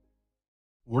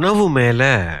உணவு மேல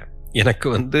எனக்கு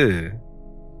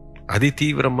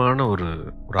அதிதீவிரமான ஒரு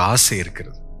ஆசை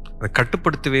இருக்கிறது. அதை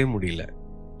கட்டுப்படுத்தவே முடியல.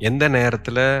 எந்த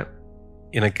நேரத்துல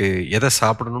எனக்கு எதை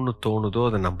சாப்பிடணும்னு தோணுதோ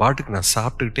அதை நான் பாட்டுக்கு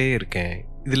சாப்பிட்டுக்கிட்டே இருக்கேன்.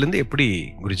 இதுல இருந்து எப்படி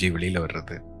குருஜி வெளியில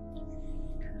வர்றது?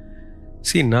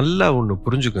 நல்லா ஒண்ணு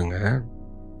புரிஞ்சுக்கோங்க.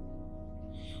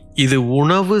 இது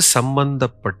உணவு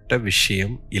சம்பந்தப்பட்ட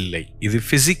விஷயம் இல்லை. இது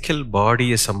பிசிக்கல்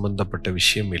பாடியை சம்பந்தப்பட்ட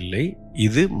விஷயம் இல்லை.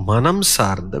 இது மனம்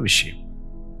சார்ந்த விஷயம்.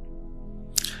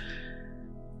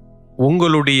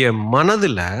 உங்களுடைய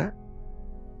மனதுல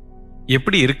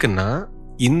எப்படி இருக்குன்னா,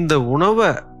 இந்த உணவை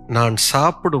நான்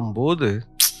சாப்பிடும்போது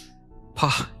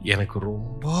எனக்கு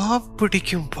ரொம்ப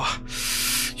பிடிக்கும்பா,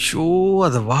 ஷோ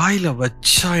அதை வாயில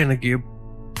வச்சா எனக்கு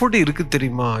எப்படி இருக்கு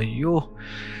தெரியுமா, ஐயோ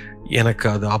எனக்கு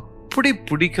அது அப்படி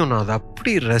பிடிக்கும், நான் அதை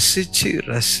அப்படி ரசிச்சு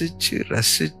ரசிச்சு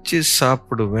ரசிச்சு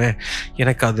சாப்பிடுவேன்,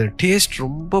 எனக்கு அது டேஸ்ட்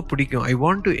ரொம்ப பிடிக்கும், I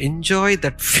want to enjoy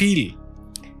that feel.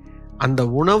 அந்த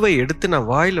உணவை எடுத்து நான்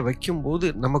வாயில வைக்கும்போது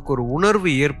நமக்கு ஒரு உணர்வு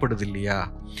ஏற்படுது இல்லையா?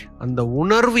 அந்த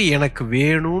உணர்வு எனக்கு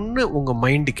வேணும்னு உங்க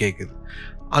மைண்டு கேட்குது.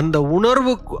 அந்த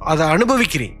உணர்வு அதை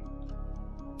அனுபவிக்கிறீங்க.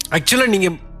 ஆக்சுவலா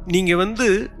நீங்க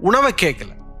உணவை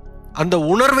கேட்கல, அந்த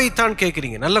உணர்வை தான்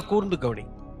கேட்குறீங்க. நல்லா கூர்ந்து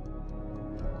கவனிங்க.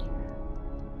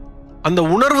 அந்த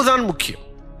உணர்வு தான் முக்கியம்.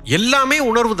 எல்லாமே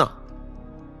உணர்வு தான்.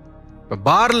 இப்ப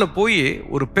பார்ல போய்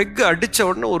ஒரு பெக் அடிச்ச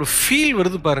உடனே ஒரு ஃபீல்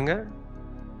வருது பாருங்க,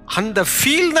 அந்த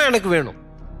ஃபீல் தான் எனக்கு வேணும்.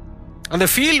 அந்த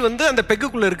ஃபீல் அந்த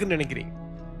பெக்குக்குள்ள இருக்குன்னு நினைக்கிறீங்க.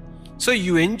 So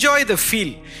you enjoy the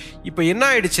feel. இப்போ என்ன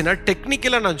ஆயிடுச்சுன்னா,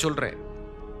 டெக்னிக்கலா நான் சொல்றேன்,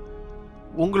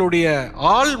 உங்களுடைய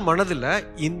ஆள் மனதுல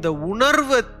இந்த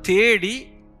உணர்வை தேடி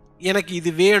எனக்கு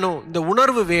இது வேணும், இந்த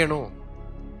உணர்வு வேணும்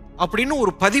அப்படின்னு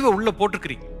ஒரு பதிவை உள்ள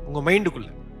போட்டுக்கிறீங்க உங்க மைண்டுக்குள்ள.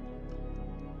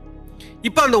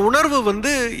 இப்ப அந்த உணர்வு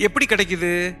எப்படி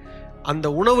கிடைக்குது? அந்த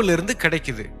உணவுல இருந்து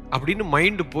கிடைக்குது அப்படின்னு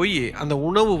மைண்டு போய் அந்த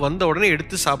உணவு வந்த உடனே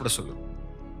எடுத்து சாப்பிட சொல்லு.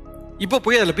 இப்போ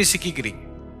போய் அதில் போய் சிக்கிக்கிறீங்க.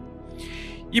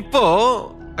 இப்போ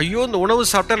ஐயோ இந்த உணவு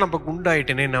சாப்பிட்டா நம்ம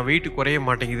குண்டாயிட்டேனே, நான் வெயிட் குறைய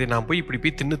மாட்டேங்குது, நான் போய் இப்படி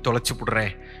போய் தின்னு தொலைச்சு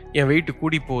போடுறேன், என் வெயிட்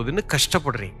கூடி போகுதுன்னு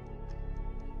கஷ்டப்படுறீங்க.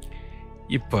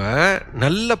 இப்ப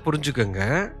நல்லா புரிஞ்சுக்கங்க,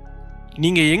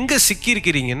 நீங்க எங்க சிக்கி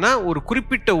இருக்கிறீங்கன்னா ஒரு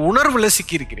குறிப்பிட்ட உணர்வுல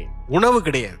சிக்கி இருக்கிறீங்க, உணவு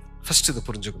கிடையாது. ஃபர்ஸ்ட் இதை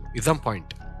புரிஞ்சுக்கணும், இதுதான்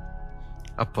பாயிண்ட்.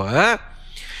 அப்ப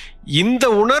இந்த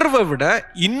உணர்வை விட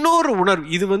இன்னொரு உணர்வு,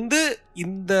 இது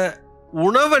இந்த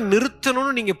உணவை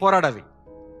நிறுத்தணும்னு நீங்க போராடாதீங்க.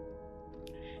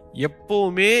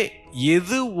 எப்பவுமே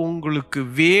எது உங்களுக்கு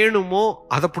வேணுமோ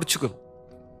அதை பிடிச்சுக்கணும்,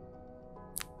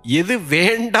 எது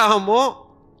வேண்டாமோ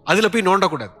அதுல போய்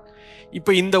நோண்டக்கூடாது.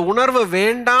 இப்ப இந்த உணர்வை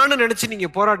வேண்டான்னு நினைச்சு நீங்க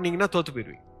போராடினீங்கன்னா தோத்து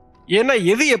போயிருவீங்க. ஏன்னா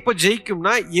எது எப்ப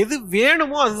ஜெயிக்கும்னா, எது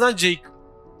வேணுமோ அதுதான் ஜெயிக்கும்.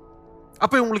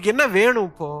 அப்ப உங்களுக்கு என்ன வேணும்?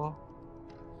 இப்போ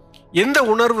எந்த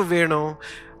உணர்வு வேணும்?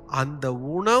 அந்த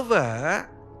உணவை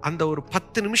அந்த ஒரு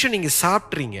 10 நிமிஷம் நீங்க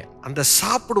சாப்பிட்றீங்க, அந்த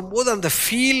சாப்பிடும்போது அந்த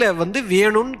ஃபீலை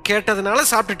வேணும்னு கேட்டதுனால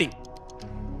சாப்பிட்டுட்டீங்க.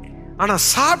 ஆனா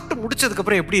சாப்பிட்டு முடிச்சதுக்கு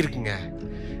அப்புறம் எப்படி இருக்குங்க?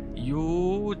 ஐயோ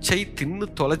தின்னு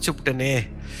தொலைச்சுட்டனே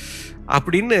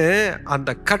அப்படின்னு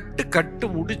அந்த கட்டு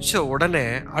முடிச்ச உடனே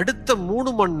அடுத்த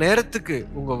 3 மணி நேரத்துக்கு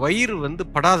உங்க வயிறு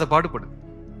படாத பாடுபடுது.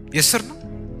 Yes sir.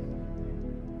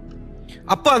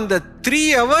 அப்ப அந்த 3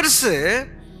 hours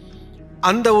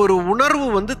அந்த ஒரு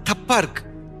உணர்வு தப்பா இருக்கு.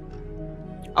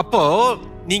 அப்போ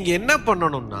நீங்க என்ன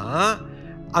பண்ணணும்னா,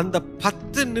 அந்த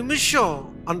 10 நிமிஷம்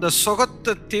அந்த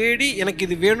சுகத்தை தேடி எனக்கு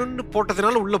இது வேணும்னு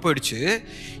போட்டதுனால உள்ள போயிடுச்சு.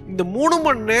 இந்த 3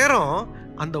 மணி நேரம்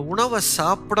அந்த உணவை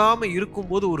சாப்பிடாம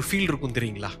இருக்கும்போது ஒரு ஃபீல் இருக்கும்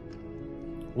தெரியுங்களா?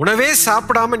 உணவே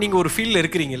சாப்பிடாம நீங்க ஒரு ஃபீல்ல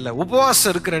இருக்கிறீங்கல்ல,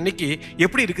 உபவாசம் இருக்கிற அன்னைக்கு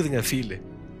எப்படி இருக்குதுங்க ஃபீல்?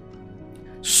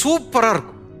 சூப்பரா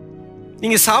இருக்கும்.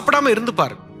 நீங்க சாப்பிடாம இருந்து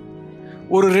பாருங்க,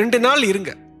 ஒரு 2 நாள்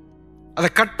இருங்க, அதை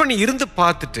கட் பண்ணி இருந்து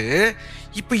பார்த்துட்டு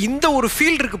இப்ப இந்த ஒரு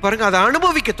ஃபீல் இருக்கு பாருங்க, அதை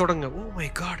அனுபவிக்க தொடங்க. ஓ மை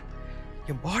காட்,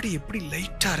 என் பாடி எப்படி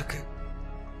லைட்டா இருக்கு,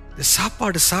 இந்த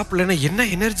சாப்பாடு சாப்பிடலன்னா என்ன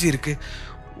எனர்ஜி இருக்கு,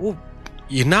 ஓ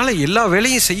என்னால எல்லா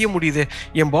வேலையும் செய்ய முடியுது,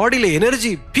 என் பாடியில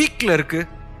எனர்ஜி பீக்ல இருக்கு,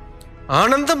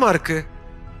 ஆனந்தமா இருக்கு,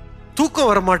 தூக்கம்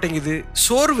வர மாட்டேங்குது,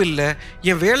 சோர்வு இல்லை,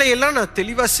 என் வேலையெல்லாம் நான்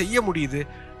தெளிவா செய்ய முடியுது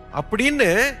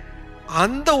அப்படின்னு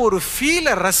அந்த ஒரு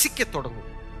ஃபீலை ரசிக்க தொடங்கும்.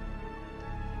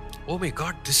 Oh my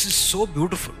God, this is so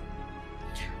beautiful.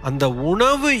 அந்த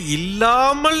உணவு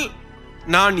இல்லாமல்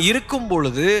நான் இருக்கும்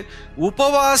பொழுது,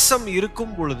 உபவாசம்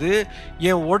இருக்கும் பொழுது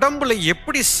என் உடம்புல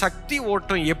எப்படி சக்தி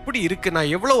ஓட்டம் எப்படி இருக்கு,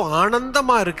 நான் எவ்வளவு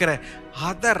ஆனந்தமா இருக்கிறேன்,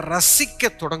 அதை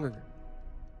ரசிக்க தொடங்குங்க.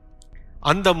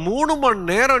 அந்த 3 மணி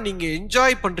நேரம் நீங்க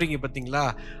என்ஜாய் பண்றீங்க பாத்தீங்களா,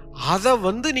 அதை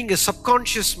நீங்க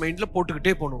சப்கான்ஷியஸ் மைண்ட்ல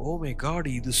போட்டுக்கிட்டே போகணும். ஓ மை காட்,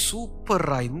 இது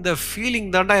சூப்பரா, இந்த ஃபீலிங்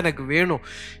தாண்டா எனக்கு வேணும்.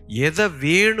 எதை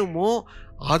வேணுமோ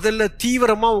அதுல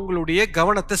தீவிரமா உங்களுடைய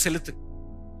கவனத்தை செலுத்து.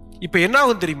 இப்ப என்ன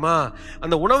ஆகும் தெரியுமா?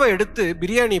 அந்த உணவை எடுத்து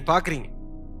பிரியாணியை பாக்குறீங்க,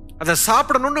 அதை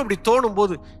சாப்பிடணும்னு அப்படி தோணும்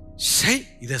போது,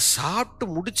 இதை சாப்பிட்டு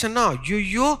முடிச்சேன்னா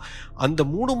ஐயோ அந்த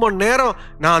 3 மணி நேரம்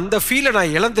நான் அந்த ஃபீலை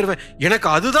நான் இழந்துருவேன், எனக்கு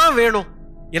அதுதான் வேணும்,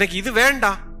 எனக்கு இது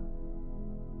வேண்டாம்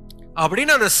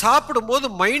அப்படின்னு அதை சாப்பிடும் போது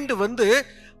மைண்டு வந்து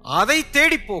அதை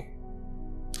தேடி போகும்.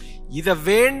 இதை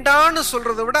வேண்டான்னு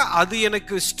சொல்றதை விட அது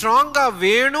எனக்கு ஸ்ட்ராங்கா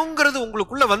வேணுங்கிறது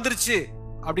உங்களுக்குள்ள வந்துருச்சு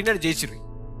அப்படின்னா ஜெயிச்சிருவீங்க.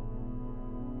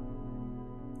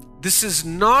 This is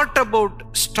not about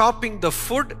stopping the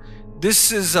food. This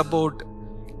is about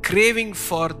craving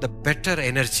for the better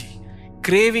energy,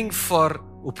 craving for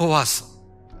உபவாசம்.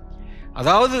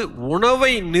 அதாவது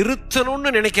உணவை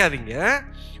நிறுத்தணும்னு நினைக்காதீங்க,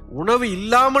 உணவு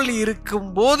இல்லாமல்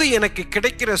இருக்கும்போது எனக்கு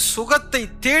கிடைக்கிற சுகத்தை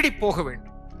தேடி போக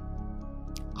வேண்டும்,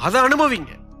 அதை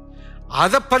அனுபவிங்க,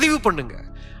 அதை பதிவு பண்ணுங்க.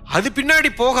 அது பின்னாடி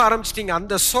போக ஆரம்பிச்சிட்டீங்க,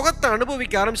 அந்த சுகத்தை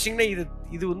அனுபவிக்க ஆரம்பிச்சிங்கன்னா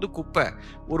இது வந்து குப்பை,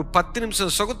 ஒரு 10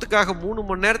 நிமிஷம் சுகத்துக்காக 3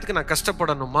 மணி நேரத்துக்கு நான்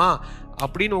கஷ்டப்படணுமா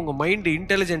அப்படின்னு உங்க மைண்ட்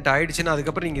இன்டெலிஜென்ட் ஆயிடுச்சுன்னா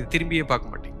அதுக்கப்புறம் நீங்க திரும்பியே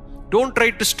பார்க்க மாட்டீங்க. Don't try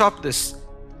to stop this.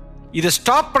 இதை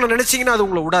ஸ்டாப் பண்ண நினைச்சீங்கன்னா அது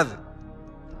உங்களை விடாது,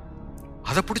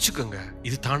 அதை பிடிச்சுக்கோங்க,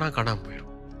 இது தானா காணாம போயிடும்.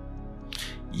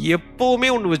 எப்பவுமே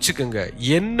ஒன்று வச்சுக்கோங்க,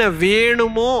 என்ன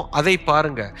வேணுமோ அதை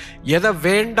பாருங்க, எதை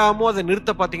வேண்டாமோ அதை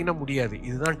நிறுத்த பார்த்தீங்கன்னா முடியாது.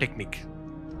 இதுதான் டெக்னிக்.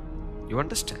 You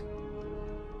understand?